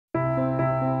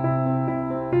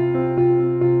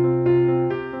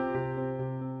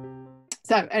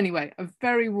So anyway, a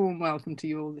very warm welcome to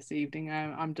you all this evening.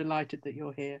 I'm delighted that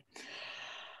you're here.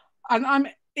 And I'm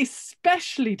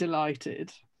especially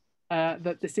delighted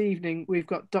that this evening we've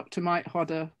got Dr. Mike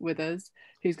Hodder with us,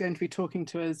 who's going to be talking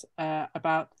to us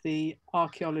about the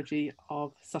archaeology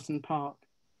of Sutton Park.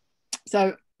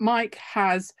 So Mike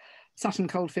has Sutton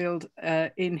Coldfield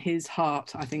in his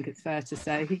heart, I think it's fair to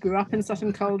say. He grew up in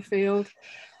Sutton Coldfield.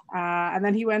 And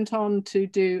then he went on to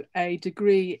do a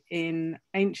degree in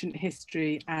ancient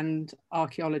history and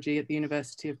archaeology at the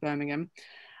University of Birmingham.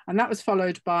 And that was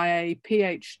followed by a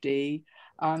PhD,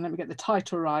 let me get the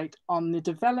title right, on the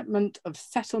development of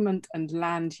settlement and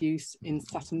land use in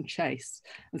Sutton Chase.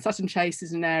 And Sutton Chase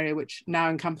is an area which now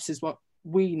encompasses what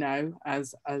we know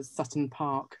as Sutton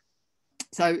Park.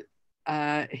 So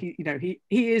he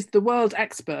is the world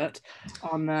expert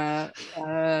on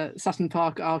Sutton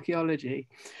Park archaeology.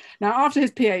 Now, after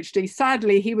his PhD,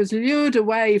 sadly, he was lured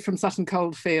away from Sutton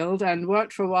Coldfield and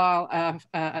worked for a while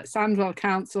at Sandwell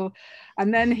Council,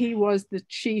 and then he was the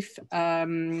chief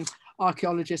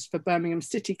archaeologist for Birmingham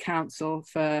City Council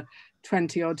for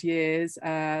 20 odd years.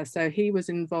 So he was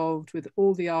involved with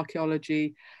all the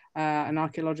archaeology and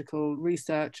archaeological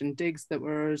research and digs that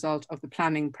were a result of the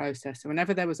planning process. So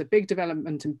whenever there was a big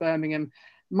development in Birmingham,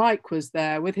 Mike was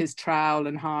there with his trowel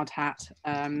and hard hat,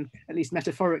 at least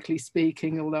metaphorically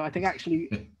speaking, although I think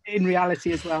actually in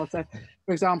reality as well. So,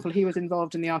 for example, he was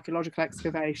involved in the archaeological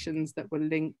excavations that were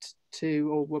linked to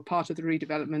or were part of the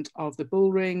redevelopment of the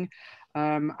Bull Ring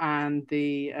and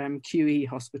the QE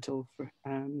hospital.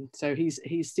 So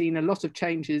he's seen a lot of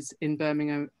changes in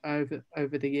Birmingham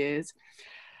over the years.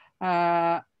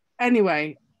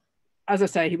 Anyway, as I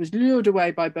say, he was lured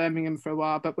away by Birmingham for a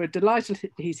while, but we're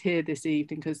delighted he's here this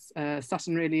evening because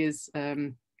Sutton really is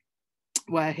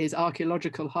where his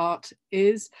archaeological heart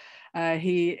is.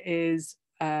 He is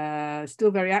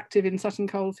still very active in Sutton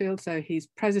Coldfield, so he's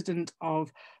president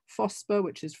of FOSPA,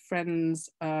 which is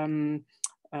Friends of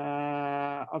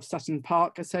Sutton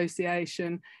Park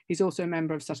Association. He's also a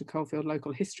member of Sutton Coldfield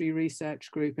Local History Research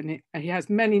Group, and he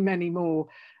has many, many more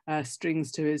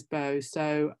strings to his bow.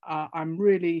 So I'm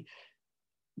really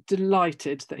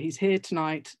delighted that he's here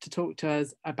tonight to talk to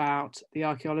us about the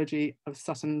archaeology of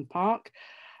Sutton Park.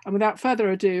 And without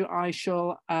further ado, I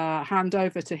shall hand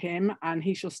over to him and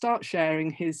he shall start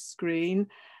sharing his screen.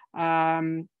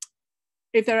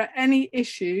 If there are any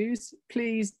issues,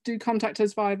 please do contact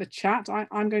us via the chat.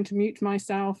 I'm going to mute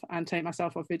myself and take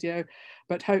myself off video,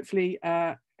 but hopefully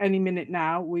any minute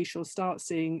now, we shall start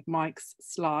seeing Mike's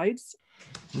slides.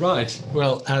 Right,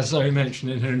 well, as Zoe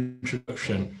mentioned in her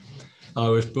introduction, I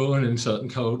was born in Sutton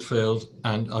Coldfield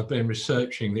and I've been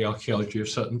researching the archaeology of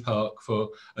Sutton Park for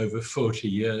over 40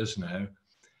 years now.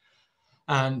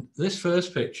 And this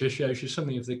first picture shows you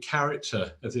something of the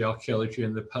character of the archaeology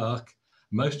in the park.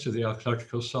 Most of the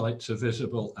archaeological sites are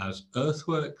visible as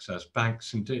earthworks, as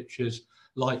banks and ditches,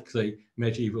 like the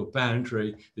medieval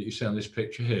boundary that you see on this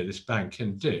picture here, this bank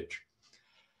and ditch.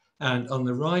 And on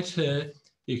the right here,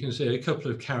 you can see a couple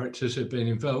of characters who have been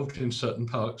involved in Sutton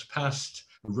Park's past,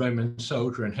 a Roman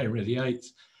soldier and Henry VIII,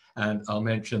 and I'll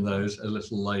mention those a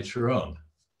little later on.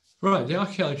 Right, the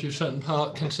archaeology of Sutton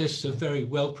Park consists of very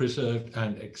well-preserved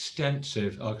and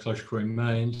extensive archaeological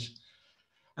remains,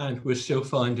 and we're still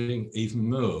finding even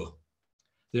more.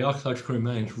 The archaeological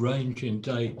remains range in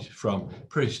date from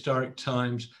prehistoric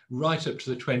times right up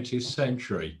to the 20th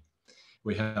century.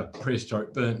 We have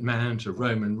prehistoric burnt mounds, a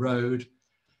Roman road,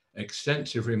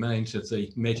 extensive remains of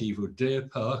the medieval deer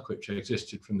park, which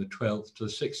existed from the 12th to the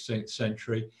 16th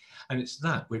century. And it's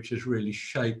that which has really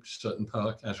shaped Sutton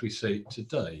Park as we see it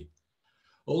today.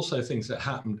 Also things that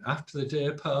happened after the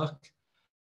deer park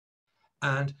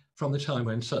and from the time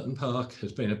when Sutton Park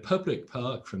has been a public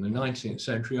park from the 19th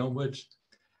century onwards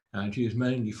and used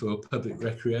mainly for public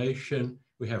recreation.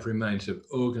 We have remains of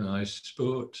organised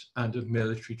sport and of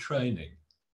military training.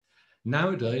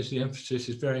 Nowadays, the emphasis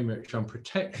is very much on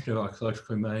protection of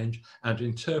archaeological remains and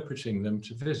interpreting them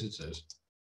to visitors.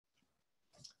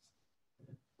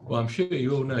 Well, I'm sure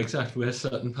you all know exactly where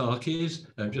Sutton Park is,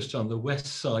 just on the west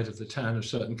side of the town of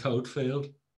Sutton Coldfield.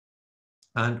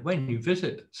 And when you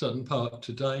visit Sutton Park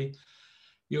today,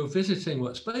 you're visiting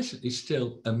what's basically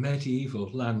still a medieval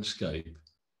landscape.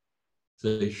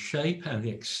 The shape and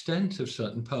the extent of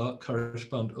Sutton Park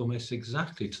correspond almost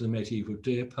exactly to the medieval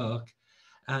deer park,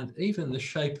 and even the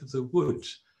shape of the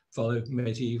woods follow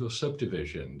medieval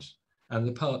subdivisions. And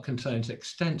the park contains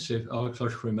extensive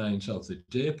archaeological remains of the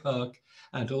deer park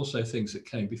and also things that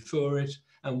came before it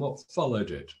and what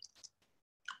followed it.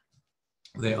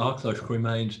 The archaeological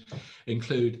remains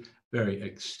include very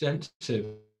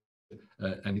extensive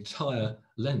and entire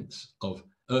lengths of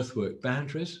earthwork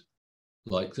boundaries,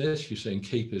 like this. You see in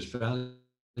Keeper's Valley,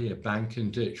 a bank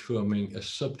and ditch forming a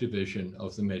subdivision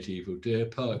of the medieval deer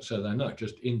park. So they're not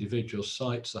just individual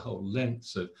sites, the whole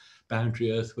length of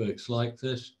boundary earthworks like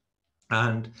this.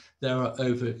 And there are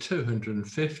over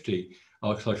 250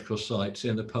 archaeological sites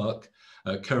in the park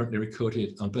currently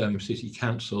recorded on Birmingham City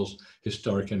Council's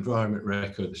Historic Environment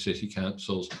Record, the City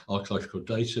Council's archaeological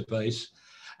database.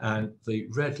 And the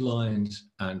red lines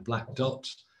and black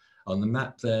dots on the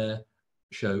map there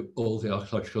show all the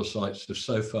archaeological sites that have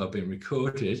so far been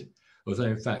recorded, although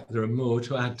in fact there are more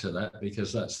to add to that,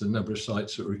 because that's the number of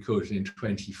sites that were recorded in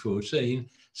 2014.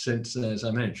 Since then, as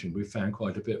I mentioned, we've found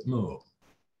quite a bit more.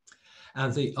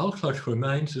 And the archaeological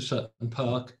remains of Sutton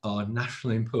Park are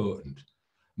nationally important.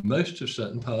 Most of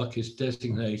Sutton Park is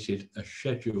designated a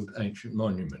scheduled ancient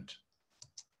monument.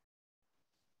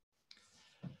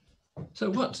 So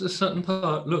what does Sutton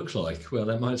Park look like? Well,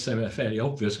 that might seem a fairly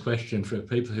obvious question for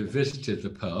people who visited the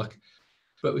park,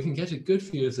 but we can get a good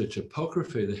view of the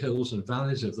topography, the hills and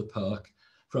valleys of the park,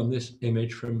 from this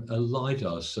image from a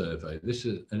LiDAR survey. This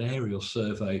is an aerial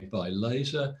survey by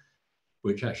laser,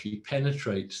 which actually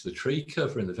penetrates the tree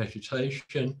cover and the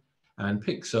vegetation and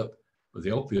picks up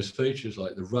the obvious features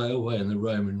like the railway and the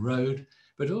Roman road,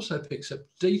 but also picks up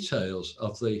details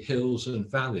of the hills and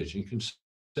valleys. You can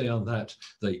see on that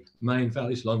the main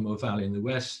valleys, Longmoor Valley in the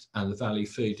west, and the valley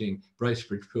feeding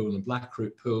Bracebridge Pool and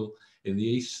Blackroot Pool in the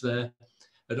east there,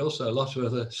 and also a lot of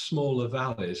other smaller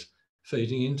valleys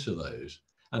feeding into those.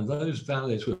 And those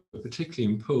valleys were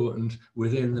particularly important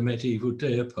within the medieval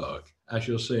deer park, as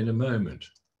you'll see in a moment.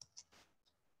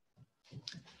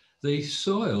 The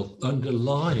soil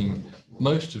underlying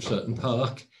most of Sutton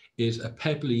Park is a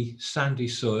pebbly, sandy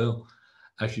soil,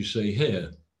 as you see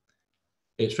here.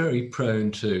 It's very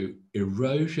prone to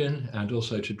erosion and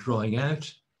also to drying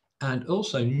out, and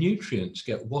also nutrients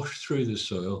get washed through the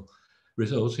soil,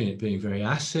 resulting in it being very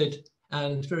acid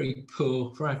and very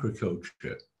poor for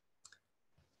agriculture.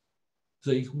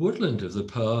 The woodland of the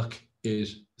park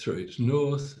is through its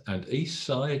north and east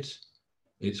sides.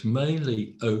 It's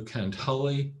mainly oak and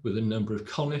holly, with a number of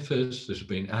conifers that have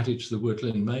been added to the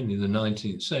woodland mainly in the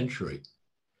 19th century.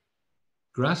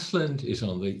 Grassland is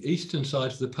on the eastern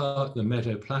side of the park, the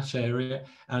Meadow Platt area,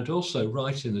 and also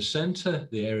right in the centre,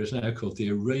 the area is now called the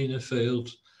Arena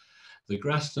Fields. The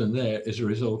grassland there is a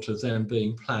result of them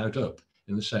being ploughed up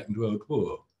in the Second World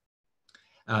War.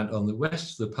 And on the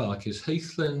west of the park is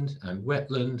heathland and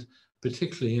wetland,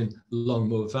 particularly in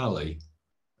Longmoor Valley,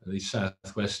 the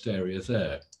southwest area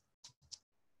there.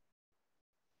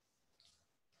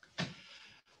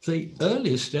 The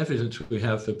earliest evidence we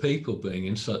have for people being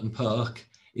in Sutton Park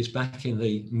is back in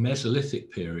the Mesolithic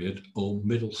period or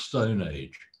Middle Stone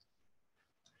Age.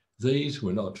 These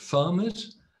were not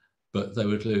farmers, but they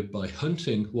would live by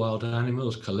hunting wild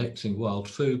animals, collecting wild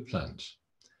food plants.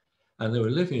 And they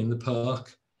were living in the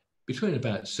park between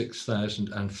about 6,000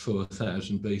 and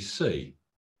 4,000 BC.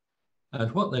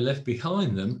 And what they left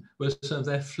behind them was some of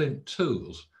their flint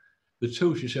tools. The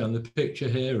tools you see on the picture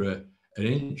here are an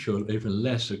inch or even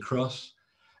less across,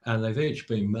 and they've each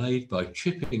been made by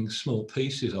chipping small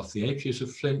pieces off the edges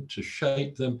of flint to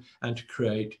shape them and to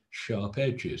create sharp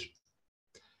edges.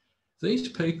 These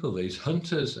people, these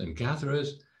hunters and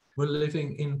gatherers, were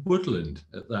living in woodland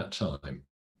at that time.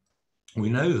 We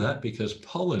know that because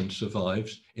pollen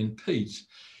survives in peat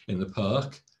in the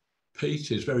park.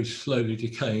 Peat is very slowly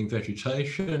decaying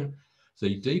vegetation.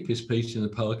 The deepest peat in the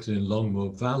park is in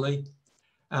Longmoor Valley.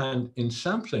 And in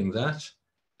sampling that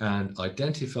and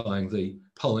identifying the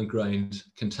pollen grains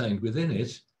contained within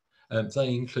it,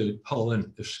 they include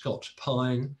pollen of Scots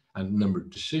pine and a number of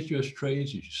deciduous trees,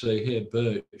 as you see here,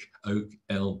 birch, oak,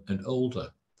 elm, and alder.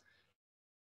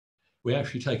 We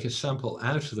actually take a sample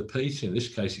out of the peat. In this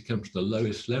case, it comes to the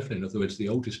lowest level, in other words, the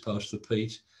oldest part of the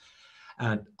peat,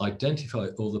 and identify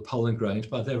all the pollen grains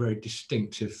by their very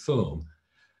distinctive form.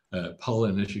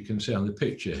 Pollen, as you can see on the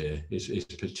picture here, is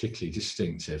particularly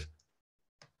distinctive.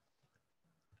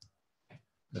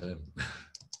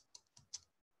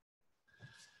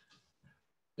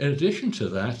 In addition to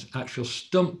that, actual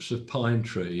stumps of pine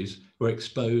trees were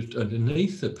exposed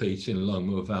underneath the peat in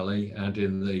Longmoor Valley and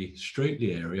in the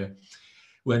Streatley area.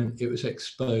 When it was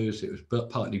exposed, it was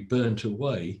partly burnt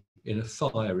away in a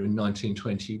fire in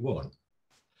 1921.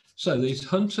 So these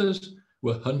hunters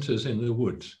were hunters in the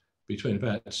woods between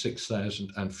about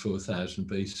 6,000 and 4,000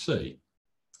 BC.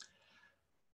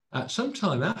 At some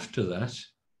time after that,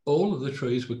 all of the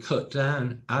trees were cut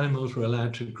down, animals were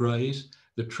allowed to graze,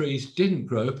 the trees didn't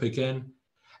grow up again,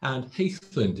 and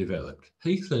heathland developed.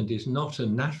 Heathland is not a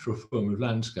natural form of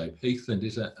landscape. Heathland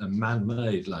is a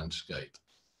man-made landscape.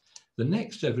 The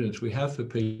next evidence we have for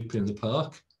people in the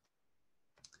park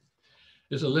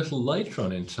is a little later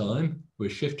on in time. We're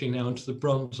shifting now into the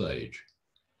Bronze Age.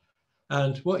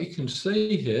 And what you can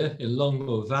see here in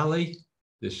Longmoor Valley,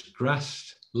 this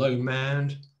grassed low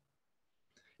mound,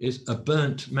 is a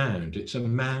burnt mound. It's a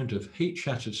mound of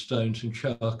heat-shattered stones and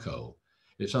charcoal.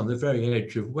 It's on the very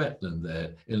edge of wetland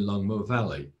there in Longmoor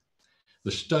Valley.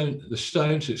 The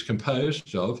stones it's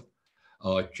composed of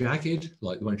are jagged,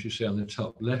 like the ones you see on the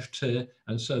top left here,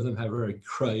 and some of them have a very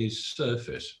crazed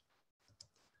surface.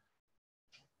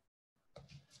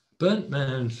 Burnt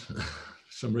mounds, for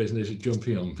some reason there's a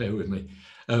jumping on, bear with me.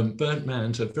 Burnt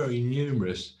mounds are very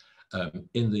numerous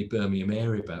in the Birmingham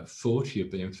area. About 40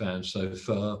 have been found so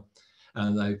far,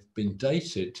 and they've been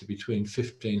dated to between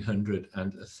 1500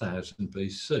 and 1000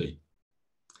 BC.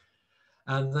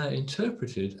 And they're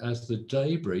interpreted as the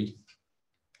debris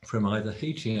from either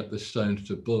heating up the stones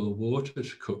to boil water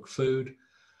to cook food,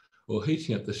 or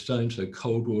heating up the stones so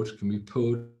cold water can be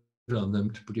poured on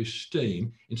them to produce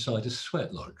steam inside a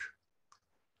sweat lodge.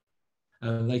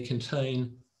 And they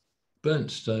contain burnt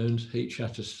stones,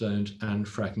 heat-shattered stones, and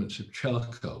fragments of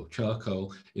charcoal.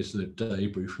 Charcoal is the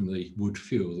debris from the wood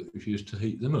fuel that was used to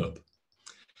heat them up.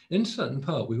 In Sutton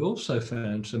Park, we've also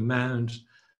found some mounds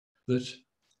that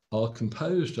are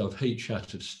composed of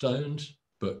heat-shattered stones,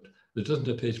 but there doesn't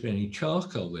appear to be any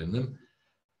charcoal in them,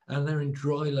 and they're in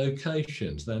dry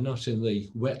locations. They're not in the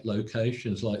wet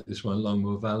locations like this one,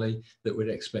 Longmoor Valley, that we'd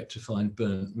expect to find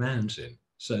burnt mounds in.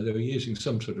 So they were using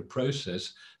some sort of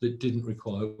process that didn't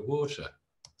require water.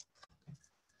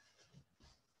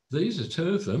 These are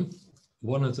two of them.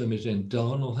 One of them is in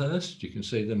Darnellhurst. You can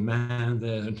see the mound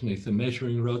there underneath the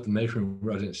measuring rod. The measuring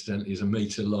rod, incidentally, is 1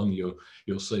 metre long.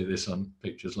 You'll see this on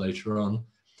pictures later on.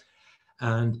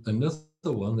 And another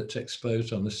one that's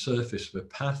exposed on the surface of a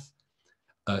path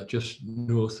just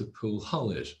north of Pool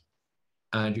Hollies.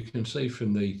 And you can see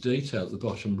from the detail at the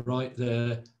bottom right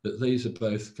there that these are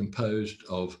both composed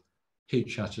of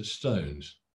heat-shattered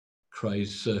stones,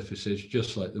 crazed surfaces,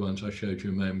 just like the ones I showed you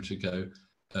a moment ago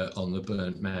on the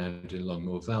burnt mound in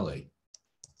Longmoor Valley.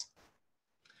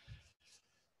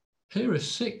 Here are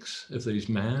 6 of these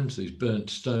mounds, these burnt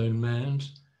stone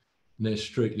mounds, near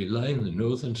Streatley Lane, the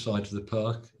northern side of the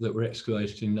park, that were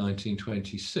excavated in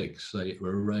 1926. They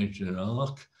were arranged in an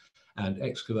arc, and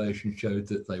excavation showed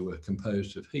that they were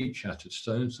composed of heat-shattered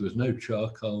stones. There was no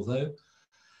charcoal though,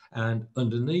 and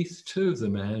underneath 2 of the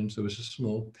mounds there was a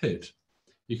small pit.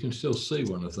 You can still see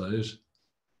one of those.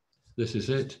 This is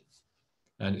it,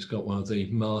 and it's got one of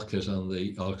the markers on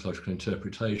the archaeological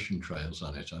interpretation trails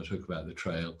on it. I'll talk about the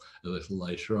trail a little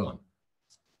later on.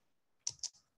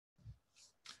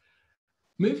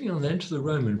 Moving on then to the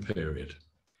Roman period,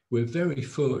 we're very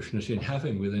fortunate in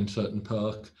having within Sutton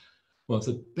Park one of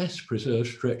the best preserved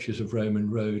stretches of Roman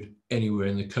road anywhere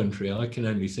in the country. I can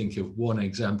only think of one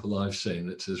example I've seen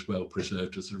that's as well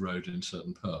preserved as the road in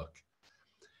Sutton Park.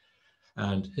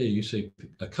 And here you see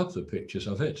a couple of pictures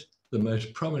of it. The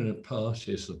most prominent part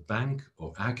is the bank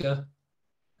or agger,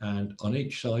 and on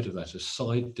each side of that are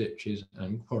side ditches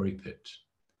and quarry pits.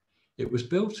 It was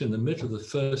built in the middle of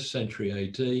the 1st century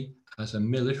AD as a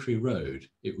military road.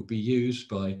 It would be used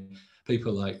by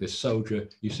people like this soldier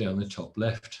you see on the top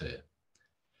left here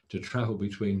to travel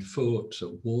between forts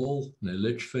at Wall near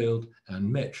Lichfield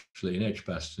and Metchley in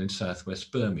Edgbaston in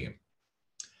southwest Birmingham.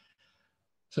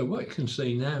 So what you can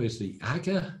see now is the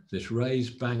agger, this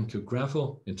raised bank of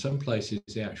gravel. In some places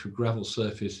the actual gravel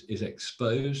surface is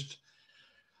exposed,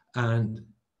 and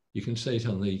you can see it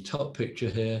on the top picture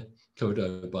here, covered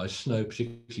over by snow,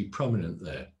 particularly prominent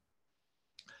there.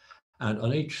 And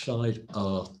on each side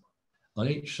are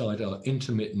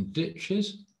intermittent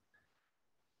ditches.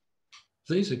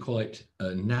 These are quite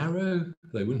narrow.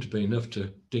 They wouldn't have been enough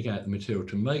to dig out the material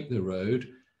to make the road,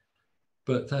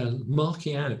 but they're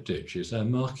marking out ditches. They're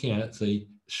marking out the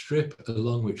strip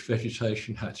along which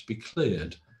vegetation had to be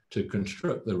cleared to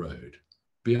construct the road.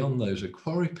 Beyond those are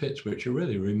quarry pits, which are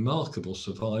really remarkable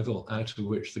survival, out of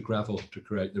which the gravel to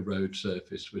create the road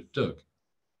surface was dug.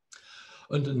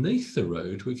 Underneath the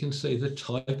road, we can see the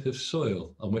type of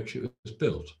soil on which it was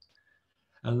built.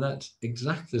 And that's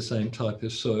exactly the same type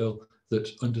of soil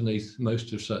that's underneath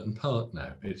most of Sutton Park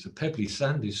now. It's a pebbly,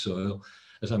 sandy soil,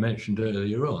 as I mentioned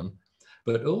earlier on,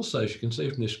 but also, as you can see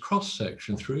from this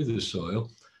cross-section through the soil,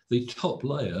 the top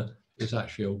layer is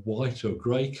actually a white or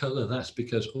grey colour. That's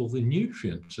because all the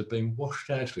nutrients have been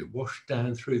washed out of it, washed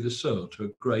down through the soil to a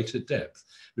greater depth,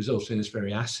 resulting in this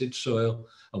very acid soil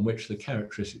on which the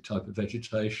characteristic type of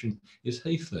vegetation is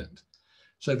heathland.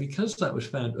 So because that was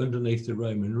found underneath the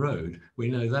Roman road, we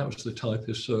know that was the type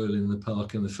of soil in the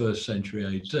park in the 1st century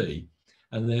AD,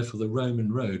 and therefore the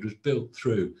Roman road was built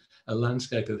through a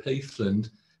landscape of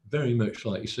heathland very much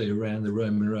like you see around the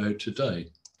Roman road today.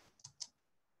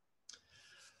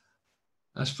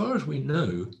 As far as we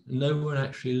know, no one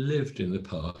actually lived in the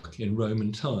park in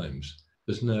Roman times.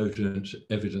 There's no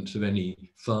evidence of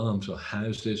any farms or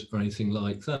houses or anything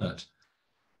like that.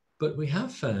 But we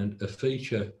have found a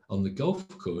feature on the golf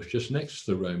course just next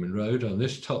to the Roman road. On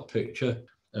this top picture,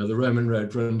 the Roman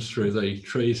road runs through the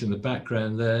trees in the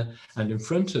background there. And in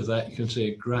front of that, you can see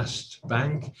a grassed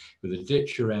bank with a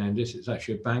ditch around it. It's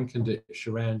actually a bank and ditch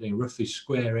surrounding a roughly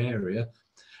square area.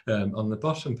 On the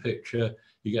bottom picture,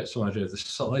 you get some idea of the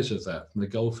size of that from the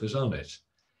golfers on it.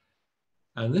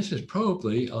 And this is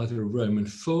probably either a Roman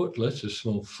fortlet, a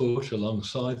small fort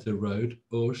alongside the road,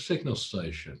 or a signal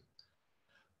station.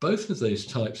 Both of these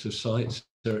types of sites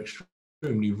are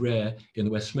extremely rare in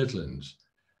the West Midlands.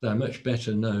 They're much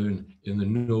better known in the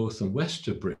north and west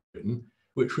of Britain,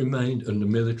 which remained under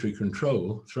military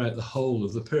control throughout the whole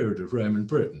of the period of Roman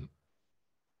Britain.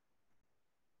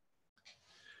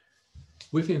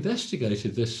 We've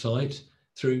investigated this site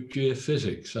through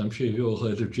geophysics. I'm sure you've all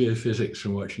heard of geophysics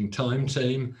from watching Time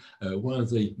Team. One of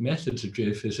the methods of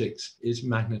geophysics is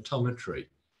magnetometry,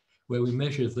 where we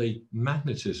measure the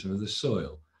magnetism of the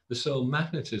soil. The soil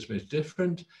magnetism is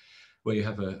different where you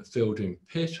have a filled-in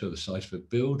pit or the site of a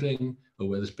building or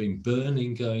where there's been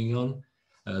burning going on.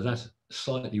 That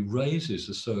slightly raises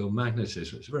the soil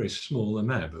magnetism. It's a very small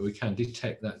amount, but we can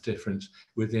detect that difference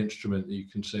with the instrument that you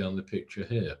can see on the picture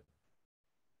here.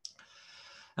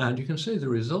 And you can see the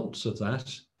results of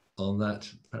that on that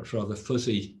perhaps rather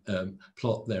fuzzy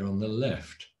plot there on the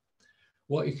left.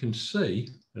 What you can see,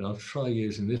 and I'll try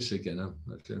using this again, I'm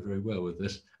not doing very well with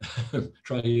this,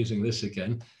 try using this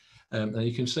again, and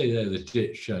you can see there the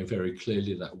ditch showing very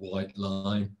clearly that white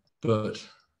line, but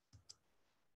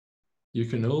you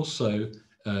can also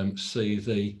see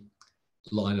the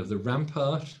line of the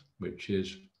rampart, which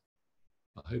is,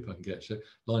 I hope I can get to,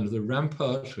 line of the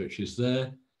rampart, which is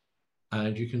there.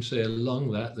 And you can see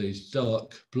along that these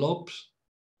dark blobs,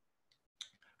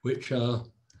 which are,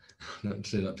 I don't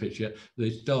see that picture yet,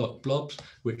 these dark blobs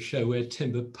which show where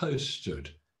timber posts stood.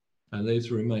 And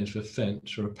these are remains of a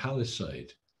fence or a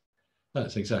palisade.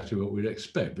 That's exactly what we'd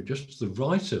expect. But just to the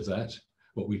right of that,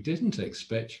 what we didn't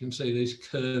expect, you can see these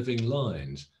curving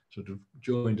lines, sort of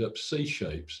joined up C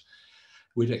shapes.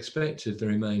 We'd expected the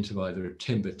remains of either a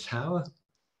timber tower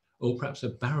or perhaps a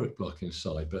barrack block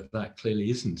inside, but that clearly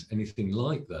isn't anything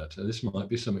like that. And this might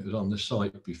be something that was on the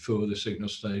site before the signal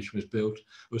station was built,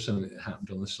 or something that happened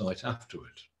on the site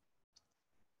afterwards.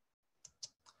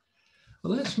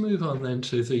 Well, let's move on then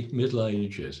to the Middle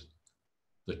Ages,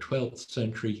 the 12th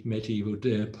century medieval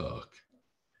deer park.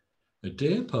 A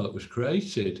deer park was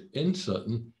created in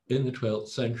Sutton in the 12th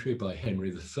century by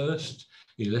Henry I.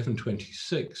 In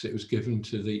 1126, it was given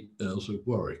to the Earls of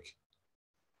Warwick.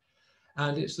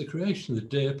 And it's the creation of the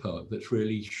deer park that's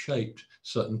really shaped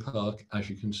Sutton Park as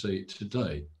you can see it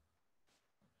today.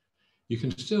 You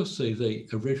can still see the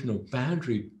original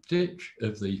boundary ditch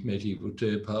of the medieval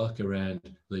deer park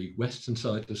around the western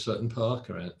side of Sutton Park,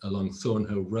 along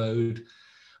Thornhill Road,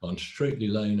 on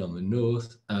Streatley Lane on the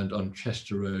north, and on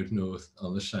Chester Road North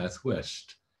on the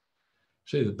southwest.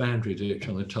 See the boundary ditch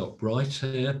on the top right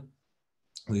here.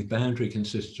 The boundary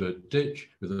consists of a ditch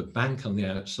with a bank on the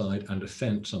outside and a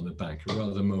fence on the bank, a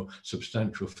rather more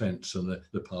substantial fence than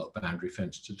the park boundary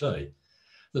fence today.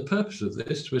 The purpose of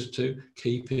this was to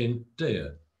keep in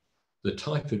deer. The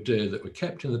type of deer that were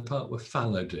kept in the park were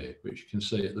fallow deer, which you can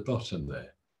see at the bottom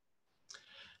there.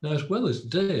 Now, as well as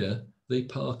deer, the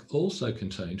park also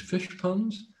contained fish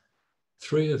ponds.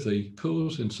 3 of the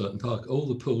pools in Sutton Park, all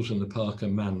the pools in the park are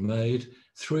man-made.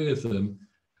 3 of them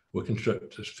were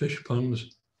constructed as fish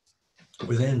ponds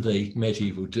within the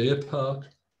medieval deer park.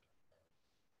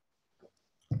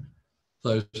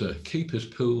 Those are Keeper's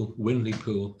Pool, Winley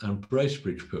Pool, and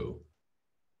Bracebridge Pool.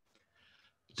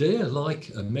 Deer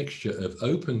like a mixture of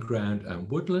open ground and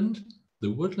woodland.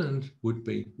 The woodland would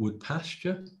be wood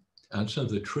pasture, and some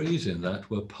of the trees in that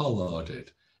were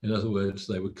pollarded. In other words,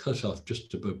 they were cut off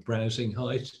just above browsing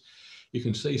height. You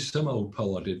can see some old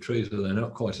pollarded trees, but they're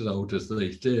not quite as old as the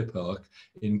deer park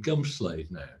in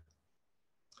Gumslade now.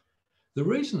 The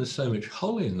reason there's so much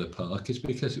holly in the park is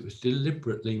because it was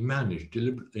deliberately managed,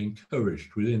 deliberately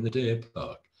encouraged within the deer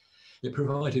park. It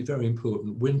provided very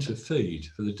important winter feed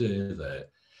for the deer there.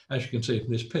 As you can see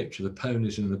from this picture, the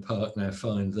ponies in the park now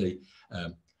find the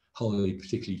holly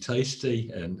particularly tasty,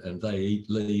 and they eat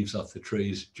leaves off the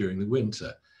trees during the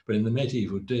winter. But in the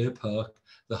medieval deer park,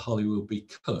 the holly will be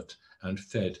cut and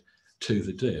fed to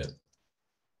the deer.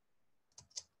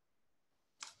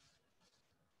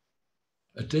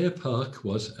 A deer park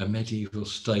was a medieval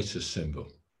status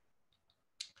symbol.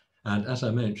 And as I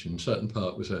mentioned, Sutton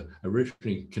Park was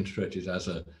originally constructed as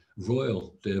a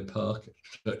royal deer park,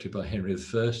 constructed by Henry I.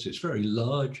 It's very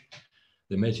large.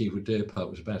 The medieval deer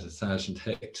park was about 1,000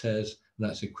 hectares, and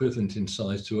that's equivalent in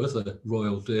size to other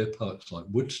royal deer parks like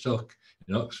Woodstock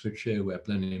in Oxfordshire, where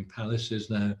Blenheim Palace is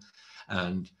now,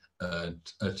 and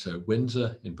at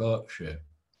Windsor in Berkshire.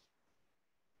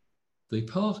 The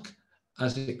park,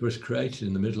 as it was created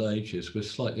in the Middle Ages, was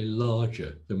slightly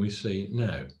larger than we see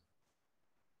now.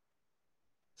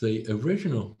 The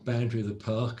original boundary of the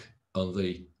park on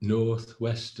the north,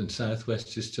 west and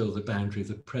southwest is still the boundary of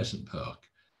the present park.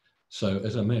 So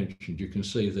as I mentioned, you can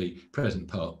see the present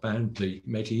park the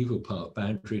medieval park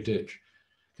boundary ditch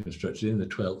constructed in the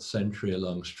 12th century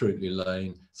along Strutley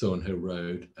Lane, Thornhill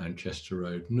Road and Chester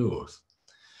Road North.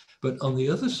 But on the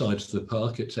other sides of the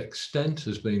park, its extent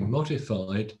has been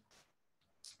modified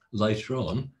later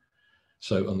on.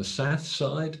 So on the south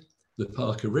side, the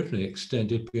park originally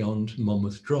extended beyond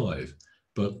Monmouth Drive,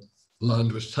 but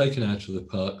land was taken out of the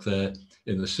park there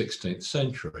in the 16th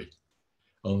century.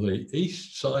 On the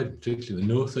east side, particularly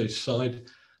the northeast side,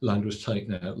 land was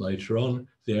taken out later on.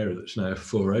 The area that's now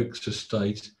Four Oaks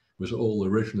Estate was all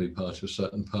originally part of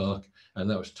Sutton Park, and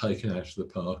that was taken out of the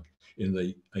park in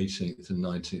the 18th and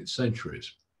 19th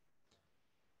centuries.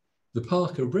 The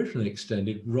park originally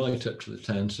extended right up to the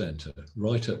town centre,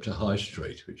 right up to High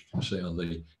Street, which you can see on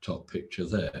the top picture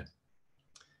there.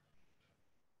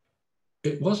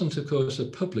 It wasn't, of course, a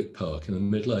public park in the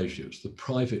Middle Ages. It was the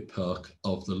private park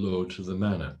of the lords of the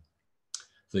manor.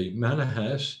 The manor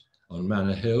house on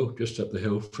Manor Hill, just up the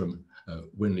hill from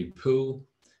Winley Pool,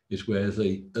 is where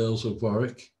the Earls of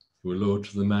Warwick, who were lords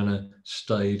of the manor,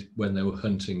 stayed when they were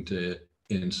hunting deer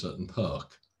in Sutton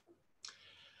Park.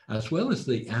 As well as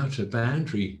the outer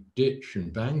boundary ditch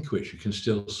and bank, which you can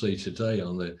still see today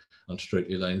on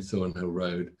Strutley Lane, Thornhill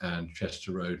Road and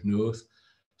Chester Road North,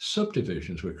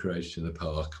 subdivisions were created in the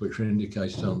park, which are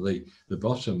indicated on the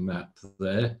bottom map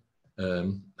there.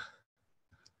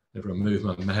 If I move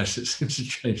my mouse, it seems to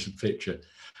change the picture,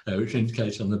 which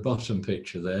indicates on the bottom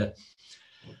picture there.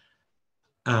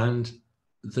 And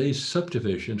these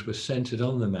subdivisions were centred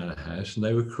on the manor house, and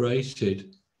they were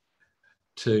created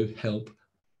to help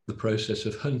the process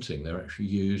of hunting. They're actually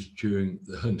used during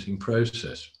the hunting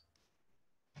process.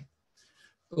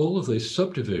 All of these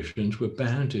subdivisions were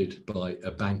bounded by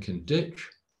a bank and ditch.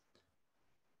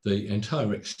 The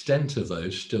entire extent of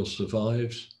those still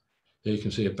survives. Here you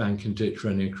can see a bank and ditch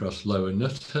running across Lower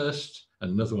Nuthurst,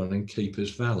 and another one in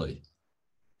Keeper's Valley.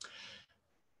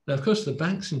 Now, of course, the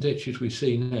banks and ditches we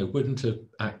see now wouldn't have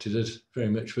acted as very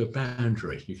much of a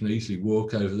boundary. You can easily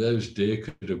walk over those. Deer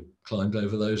could have climbed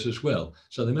over those as well.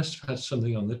 So they must have had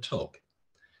something on the top.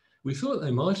 We thought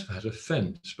they might have had a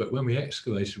fence, but when we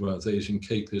excavated one of these in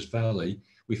Keeper's Valley,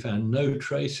 we found no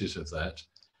traces of that.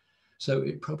 So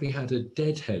it probably had a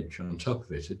dead hedge on top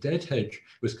of it. A dead hedge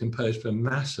was composed of a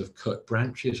mass of cut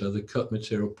branches, other cut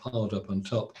material piled up on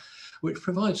top, which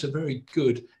provides a very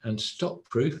good and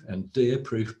stock-proof and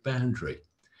deer-proof boundary.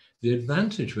 The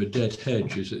advantage of a dead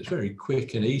hedge is it's very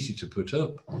quick and easy to put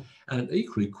up, and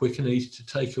equally quick and easy to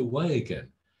take away again.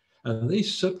 And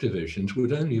these subdivisions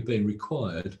would only have been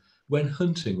required when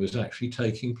hunting was actually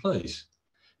taking place,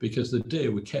 because the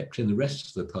deer were kept in the rest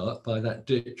of the park by that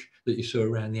ditch that you saw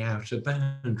around the outer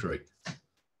boundary.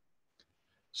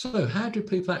 So how do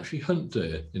people actually hunt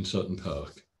deer in Sutton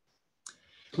Park?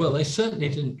 Well, they certainly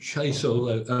didn't chase all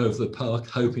over the park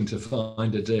hoping to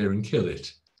find a deer and kill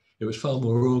it. It was far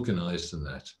more organised than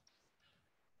that.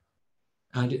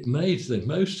 And it made the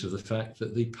most of the fact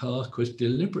that the park was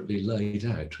deliberately laid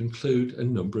out to include a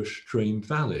number of stream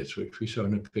valleys, which we saw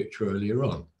in a picture earlier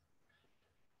on.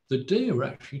 The deer were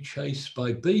actually chased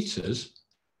by beaters,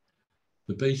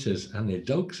 the beaters and their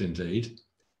dogs indeed,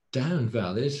 down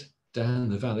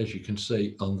the valleys you can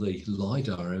see on the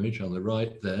LiDAR image on the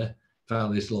right there,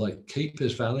 valleys like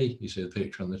Keeper's Valley, you see the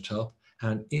picture on the top,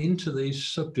 and into these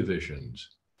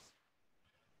subdivisions.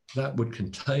 That would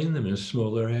contain them in a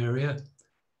smaller area.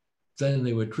 Then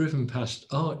they were driven past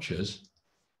archers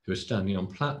who were standing on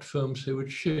platforms who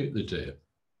would shoot the deer.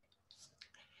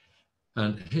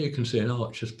 And here you can see an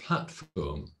archer's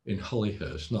platform in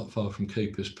Hollyhurst, not far from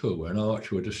Keeper's Pool, where an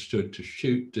archer would have stood to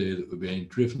shoot deer that were being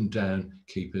driven down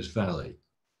Keeper's Valley.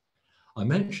 I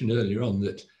mentioned earlier on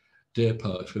that deer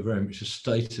parks were very much a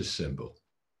status symbol,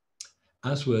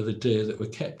 as were the deer that were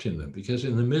kept in them, because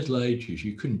in the Middle Ages,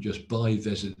 you couldn't just buy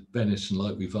venison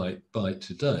like we buy it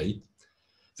today.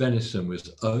 Venison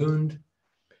was owned,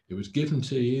 it was given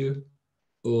to you,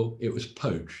 or it was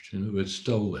poached, in other words,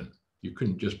 stolen. You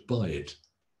couldn't just buy it.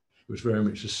 It was very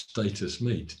much a status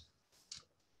meat.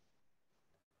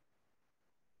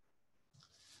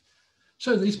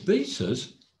 So these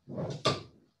beaters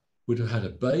would have had a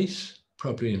base,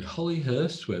 probably in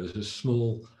Hollyhurst, where there's a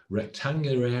small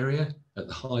rectangular area at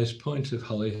the highest point of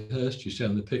Hollyhurst. You see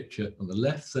on the picture on the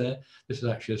left there, this is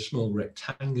actually a small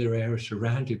rectangular area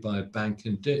surrounded by a bank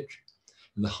and ditch.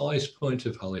 And the highest point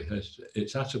of Hollyhurst,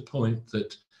 it's at a point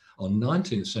that on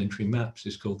 19th century maps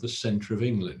is called the centre of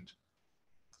England.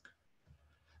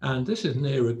 And this is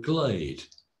near a glade.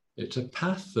 It's a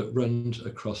path that runs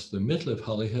across the middle of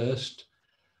Hollyhurst,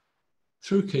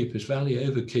 through Keeper's Valley,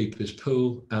 over Keeper's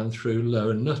Pool, and through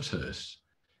Lower Nuthurst,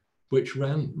 which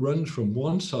runs from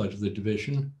one side of the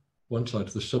division, one side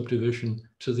of the subdivision,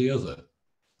 to the other.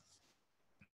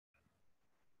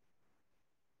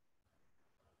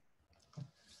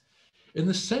 In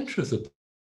the centre of the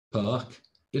park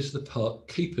is the Park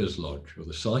Keeper's Lodge, or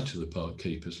the site of the Park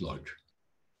Keeper's Lodge.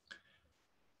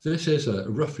 This is a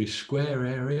roughly square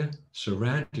area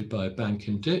surrounded by a bank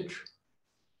and ditch.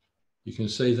 You can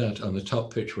see that on the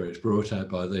top picture where it's brought out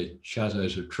by the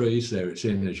shadows of trees. There it's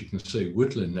in, as you can see,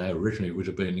 woodland now. Originally it would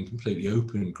have been in completely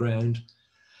open ground.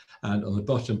 And on the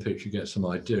bottom picture you get some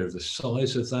idea of the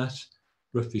size of that,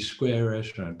 roughly square area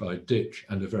surrounded by a ditch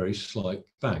and a very slight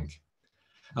bank.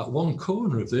 At one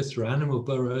corner of this there are animal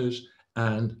burrows,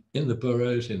 and in the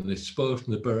burrows, in the spoil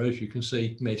from the burrows, you can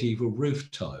see medieval roof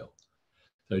tile.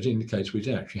 So it indicates we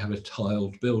do actually have a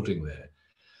tiled building there.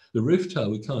 The roof tile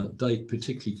we can't date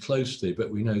particularly closely, but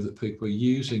we know that people are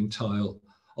using tile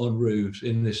on roofs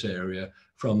in this area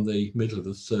from the middle of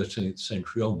the 13th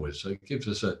century onwards. So it gives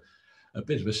us a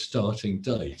bit of a starting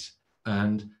date.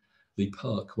 And the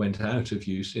park went out of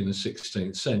use in the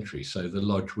 16th century, so the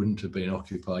lodge wouldn't have been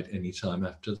occupied any time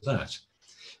after that.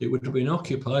 It would have been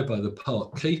occupied by the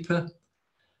park keeper,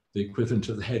 the equivalent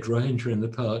of the head ranger in the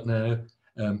park now,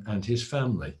 and his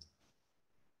family.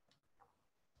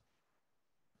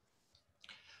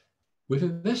 We've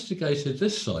investigated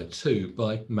this site too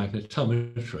by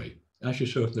magnetometry. As you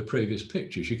saw from the previous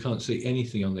pictures, you can't see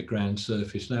anything on the ground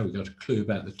surface now. We've got a clue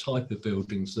about the type of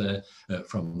buildings there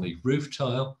from the roof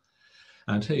tile.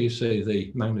 And here you see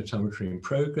the magnetometry in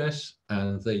progress,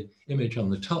 and the image on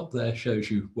the top there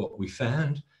shows you what we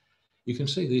found. You can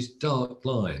see these dark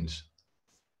lines.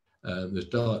 There's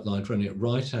dark lines running at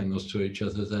right angles to each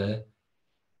other there,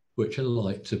 which are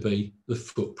like to be the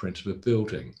footprint of a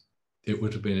building. It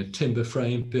would have been a timber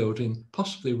frame building,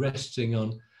 possibly resting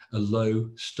on a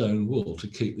low stone wall to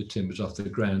keep the timbers off the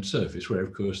ground surface, where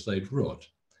of course they'd rot.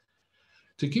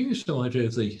 To give you some idea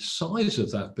of the size of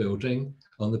that building,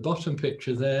 on the bottom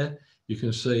picture there, you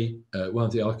can see one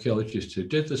of the archaeologists who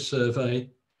did the survey,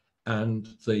 and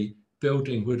the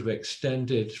building would have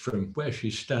extended from where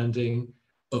she's standing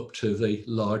up to the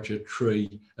larger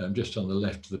tree just on the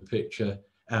left of the picture,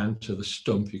 and to the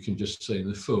stump you can just see in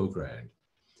the foreground.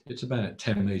 It's about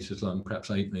 10 metres long, perhaps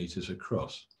 8 metres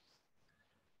across.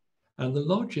 And the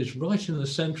lodge is right in the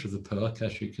centre of the park,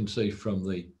 as you can see from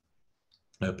the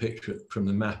picture from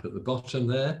the map at the bottom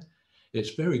there.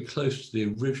 It's very close to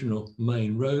the original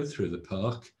main road through the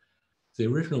park. The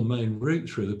original main route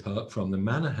through the park from the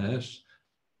manor house,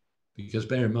 because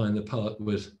bear in mind the park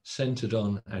was centred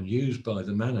on and used by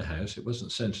the manor house, it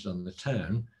wasn't centred on the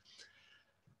town.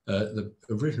 The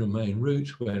original main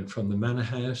route went from the manor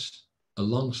house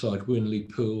alongside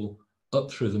Winley Pool up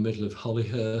through the middle of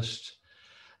Hollyhurst,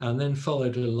 and then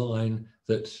followed a line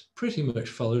that's pretty much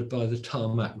followed by the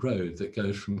tarmac road that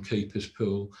goes from Keeper's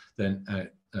Pool, then out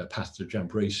past the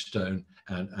Jamboree Stone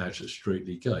and out at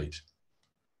Streetley Gate.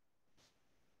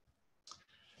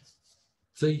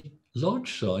 The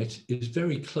lodge site is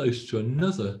very close to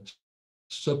another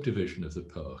subdivision of the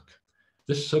park.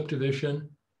 This subdivision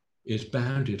is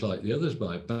bounded like the others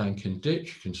by a bank and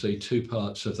ditch. You can see two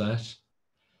parts of that.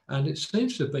 And it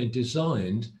seems to have been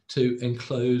designed to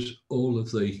enclose all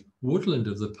of the woodland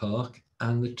of the park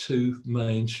and the two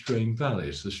main stream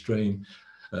valleys, the stream,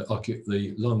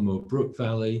 the Longmoor Brook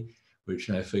Valley, which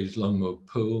now feeds Longmoor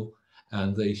Pool,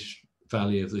 and the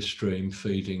valley of the stream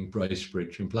feeding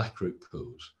Bracebridge and Blackroot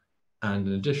Pools. And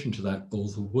in addition to that, all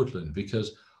the woodland,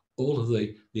 because all of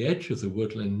the edge of the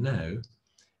woodland now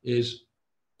is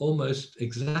almost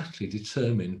exactly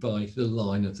determined by the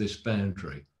line of this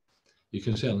boundary. You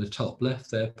can see on the top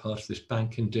left there, part of this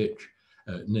bank and ditch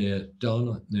near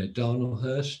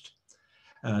Darnellhurst,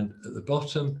 and at the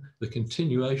bottom, the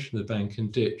continuation of the bank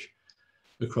and ditch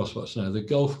across what's now the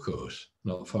golf course,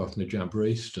 not far from the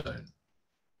Jamboree Stone.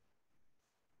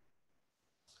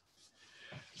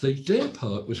 The deer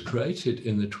park was created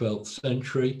in the 12th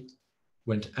century,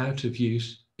 went out of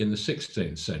use in the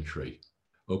 16th century,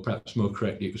 or perhaps more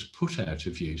correctly, it was put out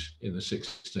of use in the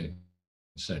 16th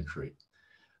century.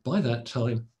 By that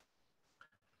time,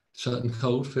 Sutton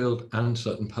Coldfield and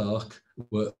Sutton Park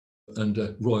were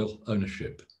under royal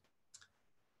ownership.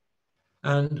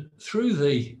 And through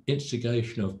the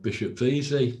instigation of Bishop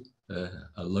Vesey,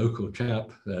 a local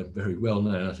chap, very well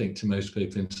known, I think, to most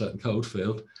people in Sutton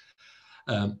Coldfield,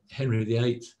 Henry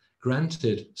VIII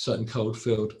granted Sutton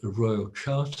Coldfield a royal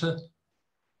charter,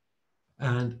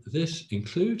 and this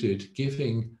included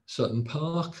giving Sutton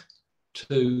Park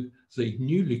to the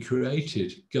newly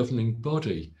created governing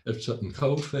body of Sutton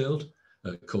Coldfield,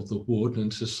 called the Warden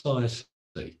Society.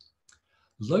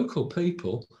 Local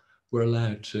people were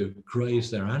allowed to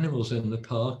graze their animals in the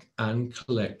park and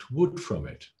collect wood from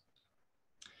it.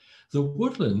 The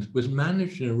woodland was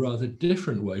managed in a rather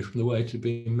different way from the way it had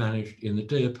been managed in the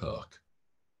deer park.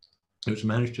 It was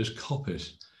managed as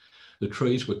coppice. The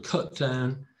trees were cut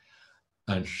down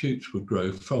and shoots would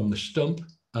grow from the stump,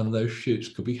 and those shoots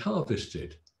could be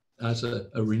harvested as a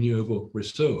renewable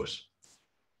resource.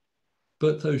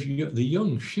 But the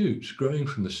young shoots growing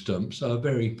from the stumps are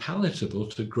very palatable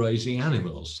to grazing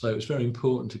animals. So it's very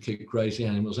important to keep grazing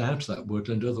animals out of that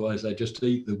woodland, otherwise they just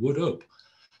eat the wood up.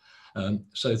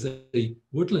 So the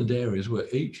woodland areas were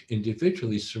each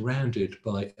individually surrounded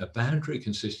by a boundary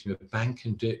consisting of bank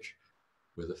and ditch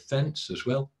with a fence as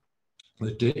well.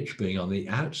 The ditch being on the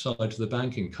outside of the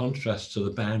bank, in contrast to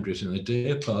the boundaries in the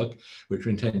deer park, which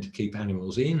were intended to keep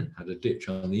animals in, had a ditch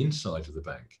on the inside of the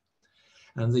bank.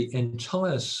 And the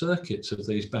entire circuits of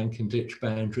these bank and ditch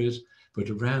boundaries,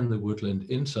 but around the woodland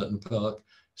in Sutton Park,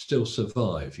 still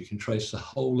survive. You can trace the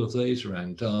whole of these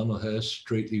around Darnelhurst,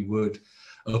 Streetley Wood,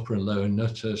 Upper and Lower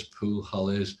Nutters, Pool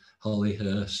Hollies,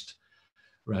 Hollyhurst,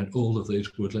 around all of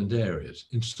these woodland areas.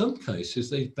 In some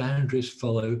cases, these boundaries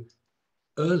follow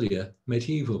earlier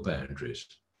medieval boundaries.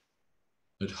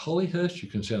 At Hollyhurst, you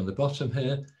can see on the bottom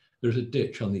here, there's a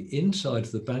ditch on the inside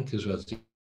of the bank as well as the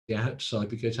outside,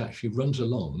 because it actually runs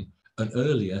along an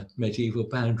earlier medieval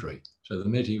boundary. So the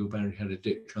medieval boundary had a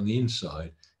ditch on the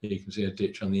inside. Here you can see a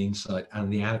ditch on the inside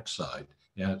and the outside.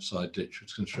 The outside ditch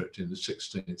was constructed in the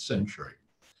 16th century.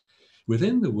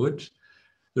 Within the woods,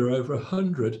 there are over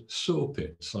 100 saw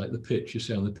pits, like the pit you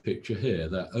see on the picture here.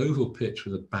 They're oval pits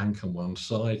with a bank on one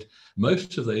side.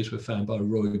 Most of these were found by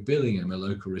Roy Billingham, a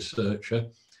local researcher.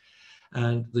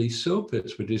 And the saw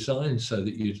pits were designed so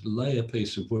that you'd lay a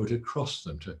piece of wood across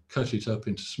them to cut it up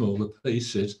into smaller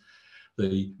pieces.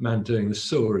 The man doing the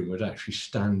sawing would actually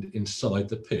stand inside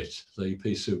the pit. The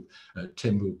piece of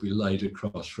timber would be laid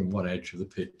across from one edge of the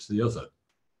pit to the other.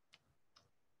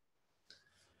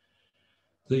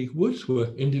 The woods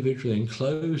were individually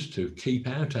enclosed to keep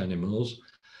out animals,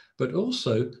 but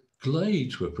also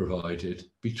glades were provided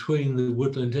between the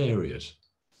woodland areas.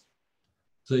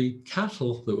 The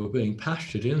cattle that were being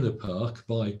pastured in the park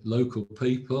by local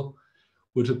people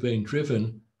would have been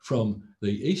driven from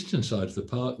the eastern side of the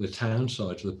park, the town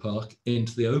side of the park,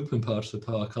 into the open part of the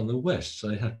park on the west. So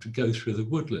they had to go through the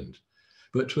woodland.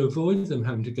 But to avoid them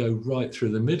having to go right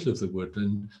through the middle of the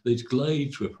woodland, these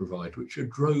glades were provided, which are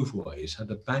droveways,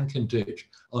 had a bank and ditch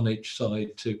on each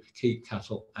side to keep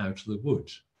cattle out of the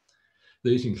woods.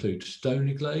 These include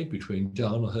Stony Glade between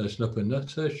Darnelhurst and Upper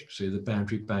Nutters. You can see the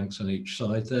boundary banks on each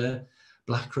side there.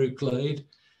 Blackroot Glade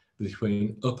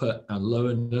between Upper and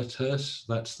Lower Nutters.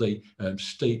 That's the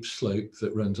steep slope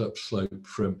that runs upslope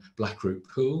from Blackroot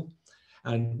Pool.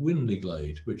 And Winley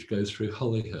Glade, which goes through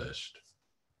Hollyhurst.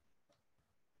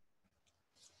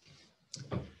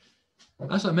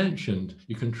 As I mentioned,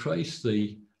 you can trace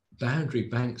the boundary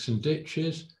banks and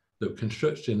ditches that were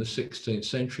constructed in the 16th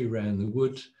century around the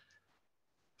woods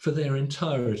for their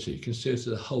entirety. You can see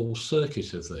the whole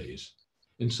circuit of these.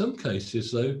 In some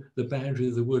cases, though, the boundary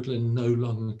of the woodland no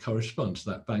longer corresponds to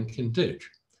that bank and ditch,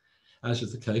 as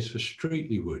is the case for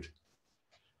Streetley Wood.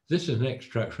 This is an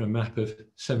extract from a map of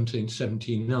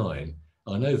 1779.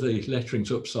 I know the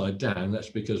lettering's upside down. That's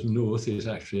because north is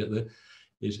actually at the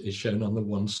is shown on the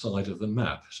one side of the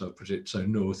map. So I put it so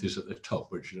north is at the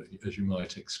top, which, as you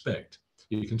might expect.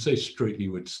 You can see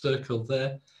Streetley Wood circled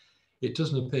there. It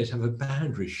doesn't appear to have a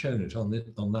boundary shown it on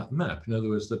that map. In other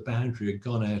words, the boundary had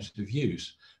gone out of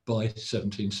use by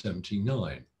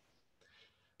 1779.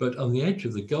 But on the edge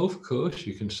of the golf course,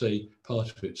 you can see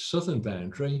part of its southern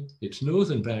boundary. Its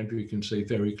northern boundary, you can see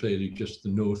very clearly just the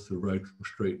north of the road from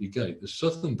Streetley Gate. The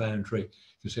southern boundary,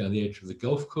 you can see on the edge of the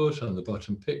golf course on the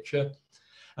bottom picture.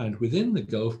 And within the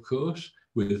golf course,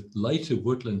 with later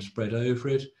woodland spread over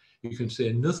it, you can see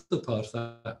another part of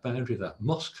that boundary, that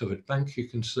moss-covered bank you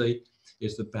can see,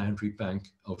 is the boundary bank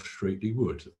of Streetley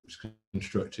Wood that was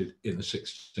constructed in the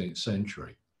 16th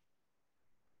century.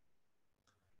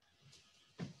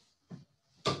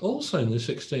 Also in the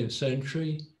 16th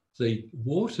century, the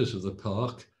waters of the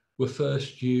park were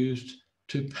first used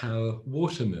to power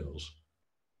water mills.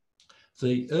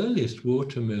 The earliest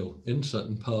water mill in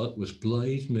Sutton Park was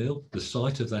Blade Mill. The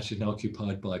site of that is now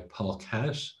occupied by Park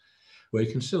House, where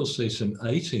you can still see some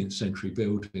 18th century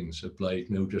buildings of Blade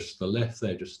Mill just to the left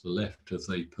there, just to the left of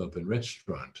the pub and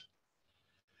restaurant.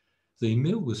 The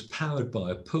mill was powered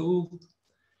by a pool,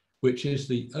 which is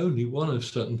the only one of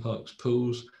Sutton Park's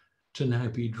pools to now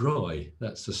be dry.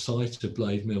 That's the site of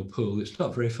Blade Mill Pool. It's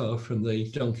not very far from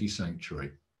the donkey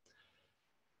sanctuary.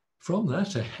 From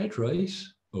that, a head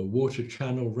race or water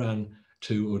channel ran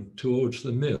towards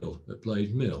the mill at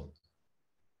Blade Mill.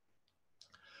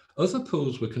 Other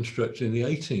pools were constructed in the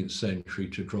 18th century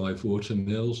to drive water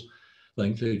mills. They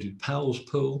included Powell's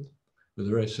Pool, with a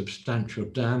very substantial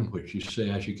dam, which you see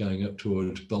as you're going up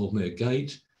towards Boldmere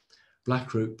Gate,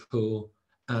 Blackroot Pool,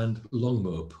 and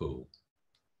Longmoor Pool.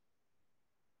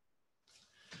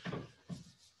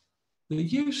 The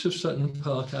use of Sutton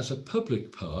Park as a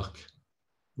public park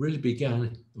really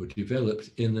began or developed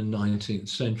in the 19th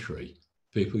century.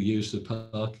 People used the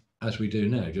park, as we do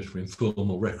now, just for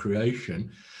informal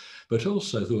recreation, but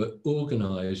also there were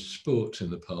organised sports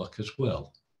in the park as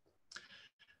well.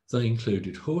 They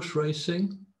included horse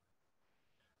racing.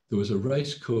 There was a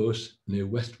race course near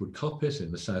Westwood Coppice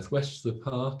in the southwest of the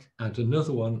park, and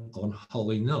another one on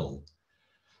Holly Knoll.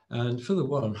 And for the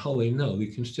one on Holly Knoll,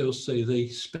 you can still see the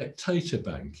spectator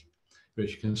bank,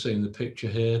 which you can see in the picture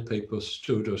here. People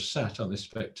stood or sat on the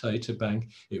spectator bank.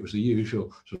 It was the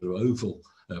usual sort of oval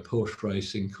horse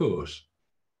racing course.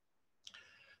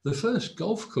 The first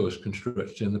golf course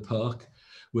constructed in the park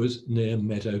was near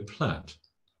Meadow Platt.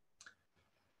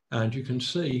 And you can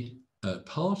see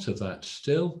part of that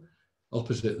still.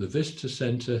 Opposite the visitor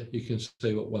centre, you can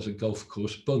see what was a golf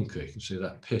course bunker. You can see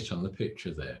that pit on the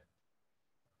picture there.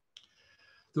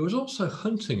 There was also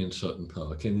hunting in Sutton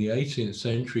Park. In the 18th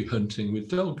century, hunting with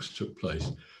dogs took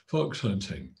place, fox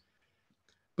hunting.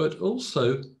 But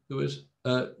also there was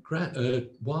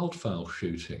wildfowl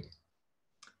shooting.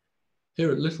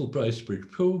 Here at Little Bracebridge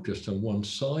Pool, just on one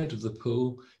side of the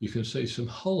pool, you can see some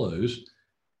hollows,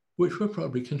 which were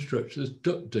probably constructed as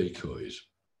duck decoys.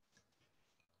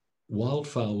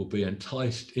 Wildfowl will be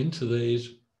enticed into these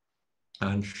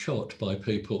and shot by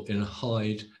people in a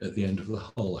hide at the end of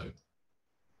the hollow.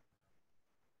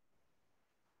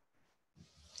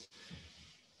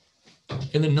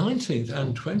 In the 19th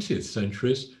and 20th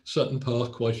centuries, Sutton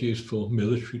Park was used for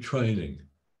military training.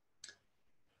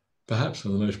 Perhaps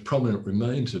one of the most prominent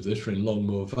remains of this are in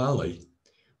Longmoor Valley,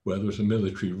 where there was a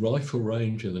military rifle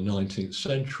range in the 19th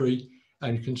century,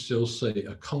 and you can still see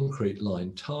a concrete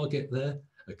line target there,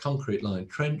 a concrete line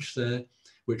trench there,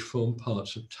 which formed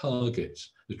parts of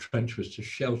targets. The trench was to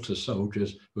shelter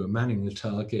soldiers who were manning the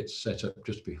targets set up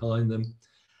just behind them,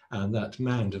 and that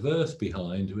mound of earth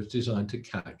behind was designed to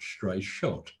catch stray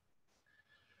shot.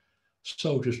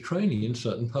 Soldiers training in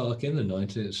Sutton Park in the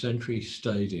 19th century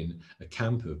stayed in a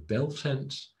camp of bell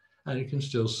tents, and you can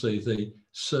still see the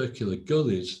circular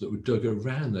gullies that were dug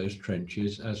around those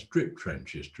trenches as drip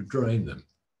trenches to drain them.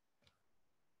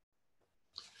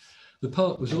 The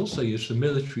park was also used for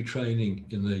military training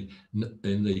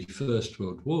in the First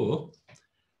World War,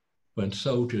 when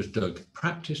soldiers dug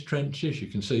practice trenches. You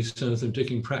can see some of them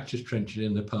digging practice trenches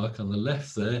in the park on the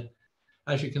left there.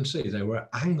 As you can see, they were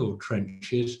angled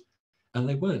trenches, and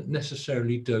they weren't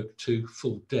necessarily dug to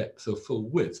full depth or full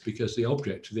width, because the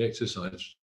object of the exercise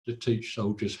was to teach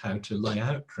soldiers how to lay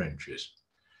out trenches.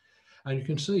 And you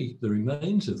can see the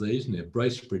remains of these near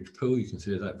Bracebridge Pool. You can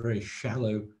see that very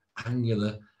shallow,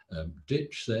 angular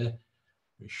ditch there,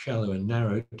 very shallow and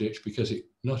narrow ditch, because it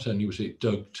not only was it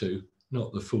dug to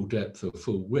not the full depth or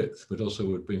full width, but also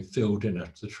would have been filled in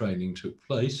after the training took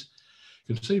place.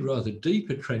 You can see rather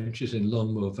deeper trenches in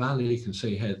Longmoor Valley. You can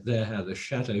see how the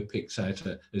shadow picks out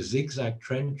a zigzag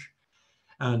trench.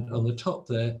 And on the top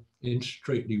there in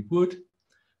Streatley Wood,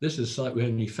 this is a site we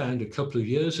only found a couple of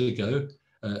years ago.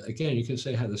 Again, you can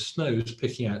see how the snow is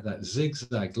picking out that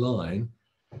zigzag line.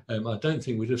 I don't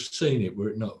think we'd have seen it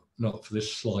were it not for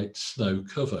this slight snow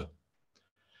cover.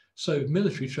 So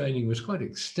military training was quite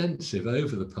extensive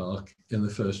over the park in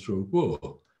the First World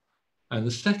War. And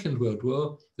the Second World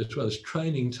War, as well as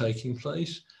training taking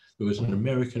place, there was an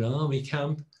American Army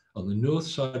camp on the north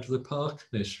side of the park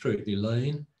near Streatley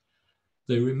Lane.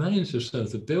 The remains of some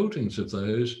of the buildings of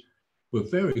those were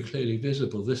very clearly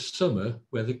visible this summer,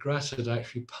 where the grass had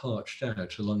actually parched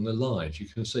out along the lines. You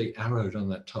can see arrowed on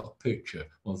that top picture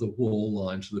one of the wall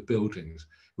lines of the buildings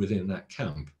within that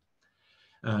camp.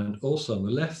 And also on the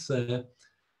left there,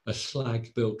 a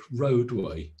slag-built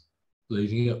roadway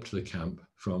leading up to the camp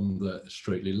from the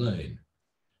Streatley Lane.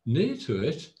 Near to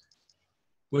it,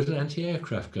 was an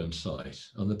anti-aircraft gun site.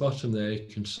 On the bottom there,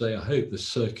 you can see, I hope, the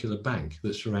circular bank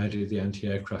that surrounded the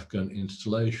anti-aircraft gun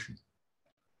installation.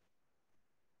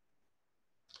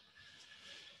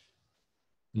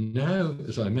 Now,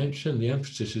 as I mentioned, the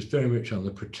emphasis is very much on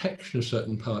the protection of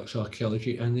Sutton Park's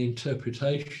archaeology and the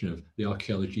interpretation of the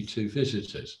archaeology to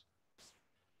visitors.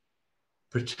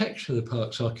 Protection of the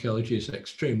park's archaeology is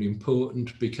extremely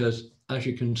important because, as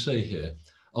you can see here,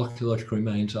 archaeological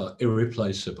remains are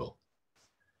irreplaceable.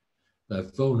 They're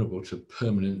vulnerable to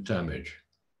permanent damage.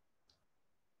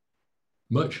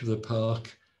 Much of the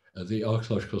park, the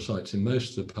archaeological sites in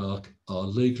most of the park, are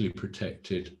legally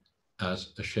protected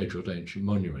as a scheduled ancient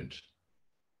monument.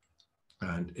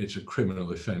 And it's a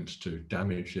criminal offence to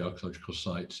damage the archaeological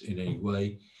sites in any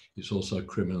way. It's also a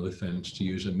criminal offence to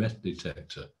use a metal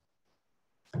detector.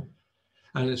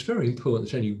 And it's very important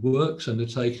that any works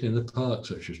undertaken in the park,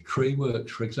 such as tree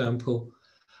works, for example,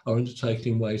 are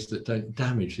undertaken in ways that don't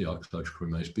damage the archaeological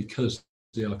remains, because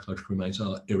the archaeological remains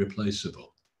are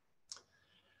irreplaceable.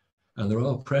 And there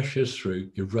are pressures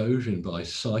through erosion by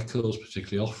cycles,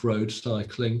 particularly off-road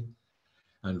cycling,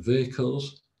 and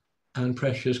vehicles, and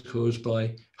pressures caused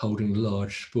by holding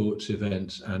large sports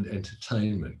events and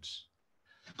entertainments.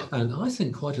 And I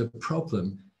think quite a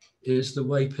problem is the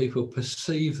way people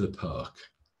perceive the park.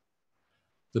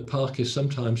 The park is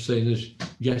sometimes seen as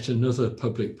yet another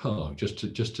public park,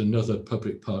 just another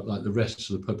public park like the rest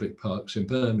of the public parks in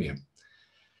Birmingham.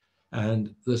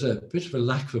 And there's a bit of a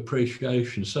lack of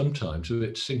appreciation sometimes of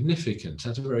its significance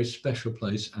as a very special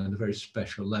place and a very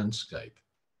special landscape.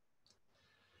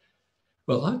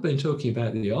 Well, I've been talking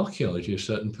about the archaeology of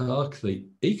Sutton Park. The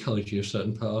ecology of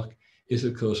Sutton Park is,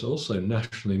 of course, also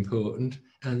nationally important,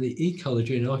 and the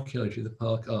ecology and archaeology of the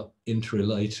park are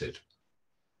interrelated.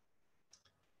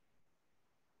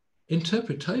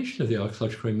 Interpretation of the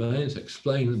archaeological remains,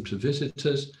 explaining them to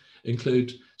visitors,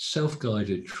 includes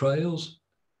self-guided trails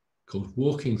called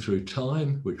Walking Through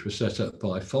Time, which were set up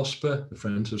by FOSPA, the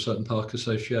Friends of Sutton Park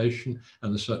Association,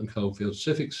 and the Sutton Coldfield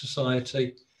Civic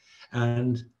Society,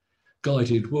 and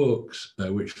guided walks,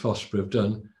 which FOSPA have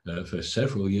done for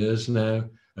several years now.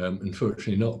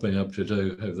 Unfortunately not been able to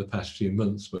do over the past few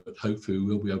months, but hopefully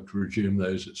we'll be able to resume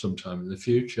those at some time in the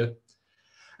future.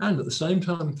 And at the same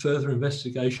time, further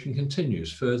investigation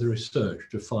continues, further research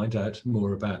to find out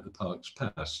more about the park's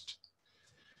past.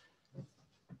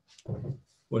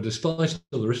 Well, despite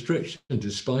all the restrictions,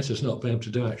 despite us not being able to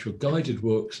do actual guided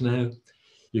walks now,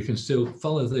 you can still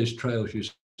follow these trails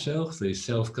yourself, these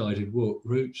self-guided walk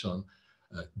routes on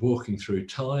Walking Through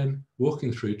Time.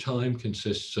 Walking Through Time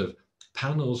consists of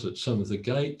panels at some of the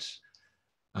gates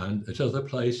and at other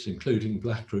places, including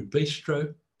Blackroot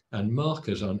Bistro, and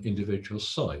markers on individual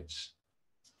sites.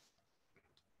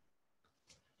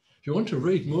 If you want to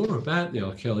read more about the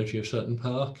archaeology of Sutton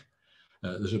Park,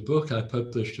 there's a book I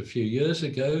published a few years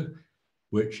ago,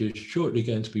 which is shortly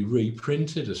going to be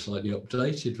reprinted, a slightly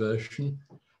updated version.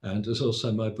 And there's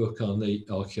also my book on the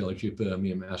archaeology of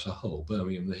Birmingham as a whole,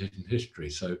 Birmingham, the Hidden History.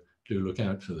 So do look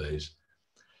out for these.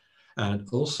 And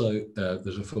also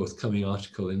there's a forthcoming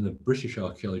article in the British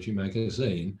Archaeology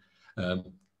magazine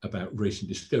about recent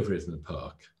discoveries in the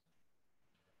park.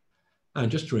 And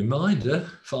just a reminder,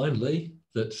 finally,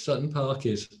 that Sutton Park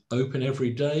is open every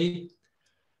day.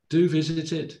 Do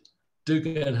visit it. Do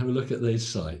go and have a look at these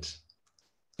sites.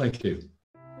 Thank you.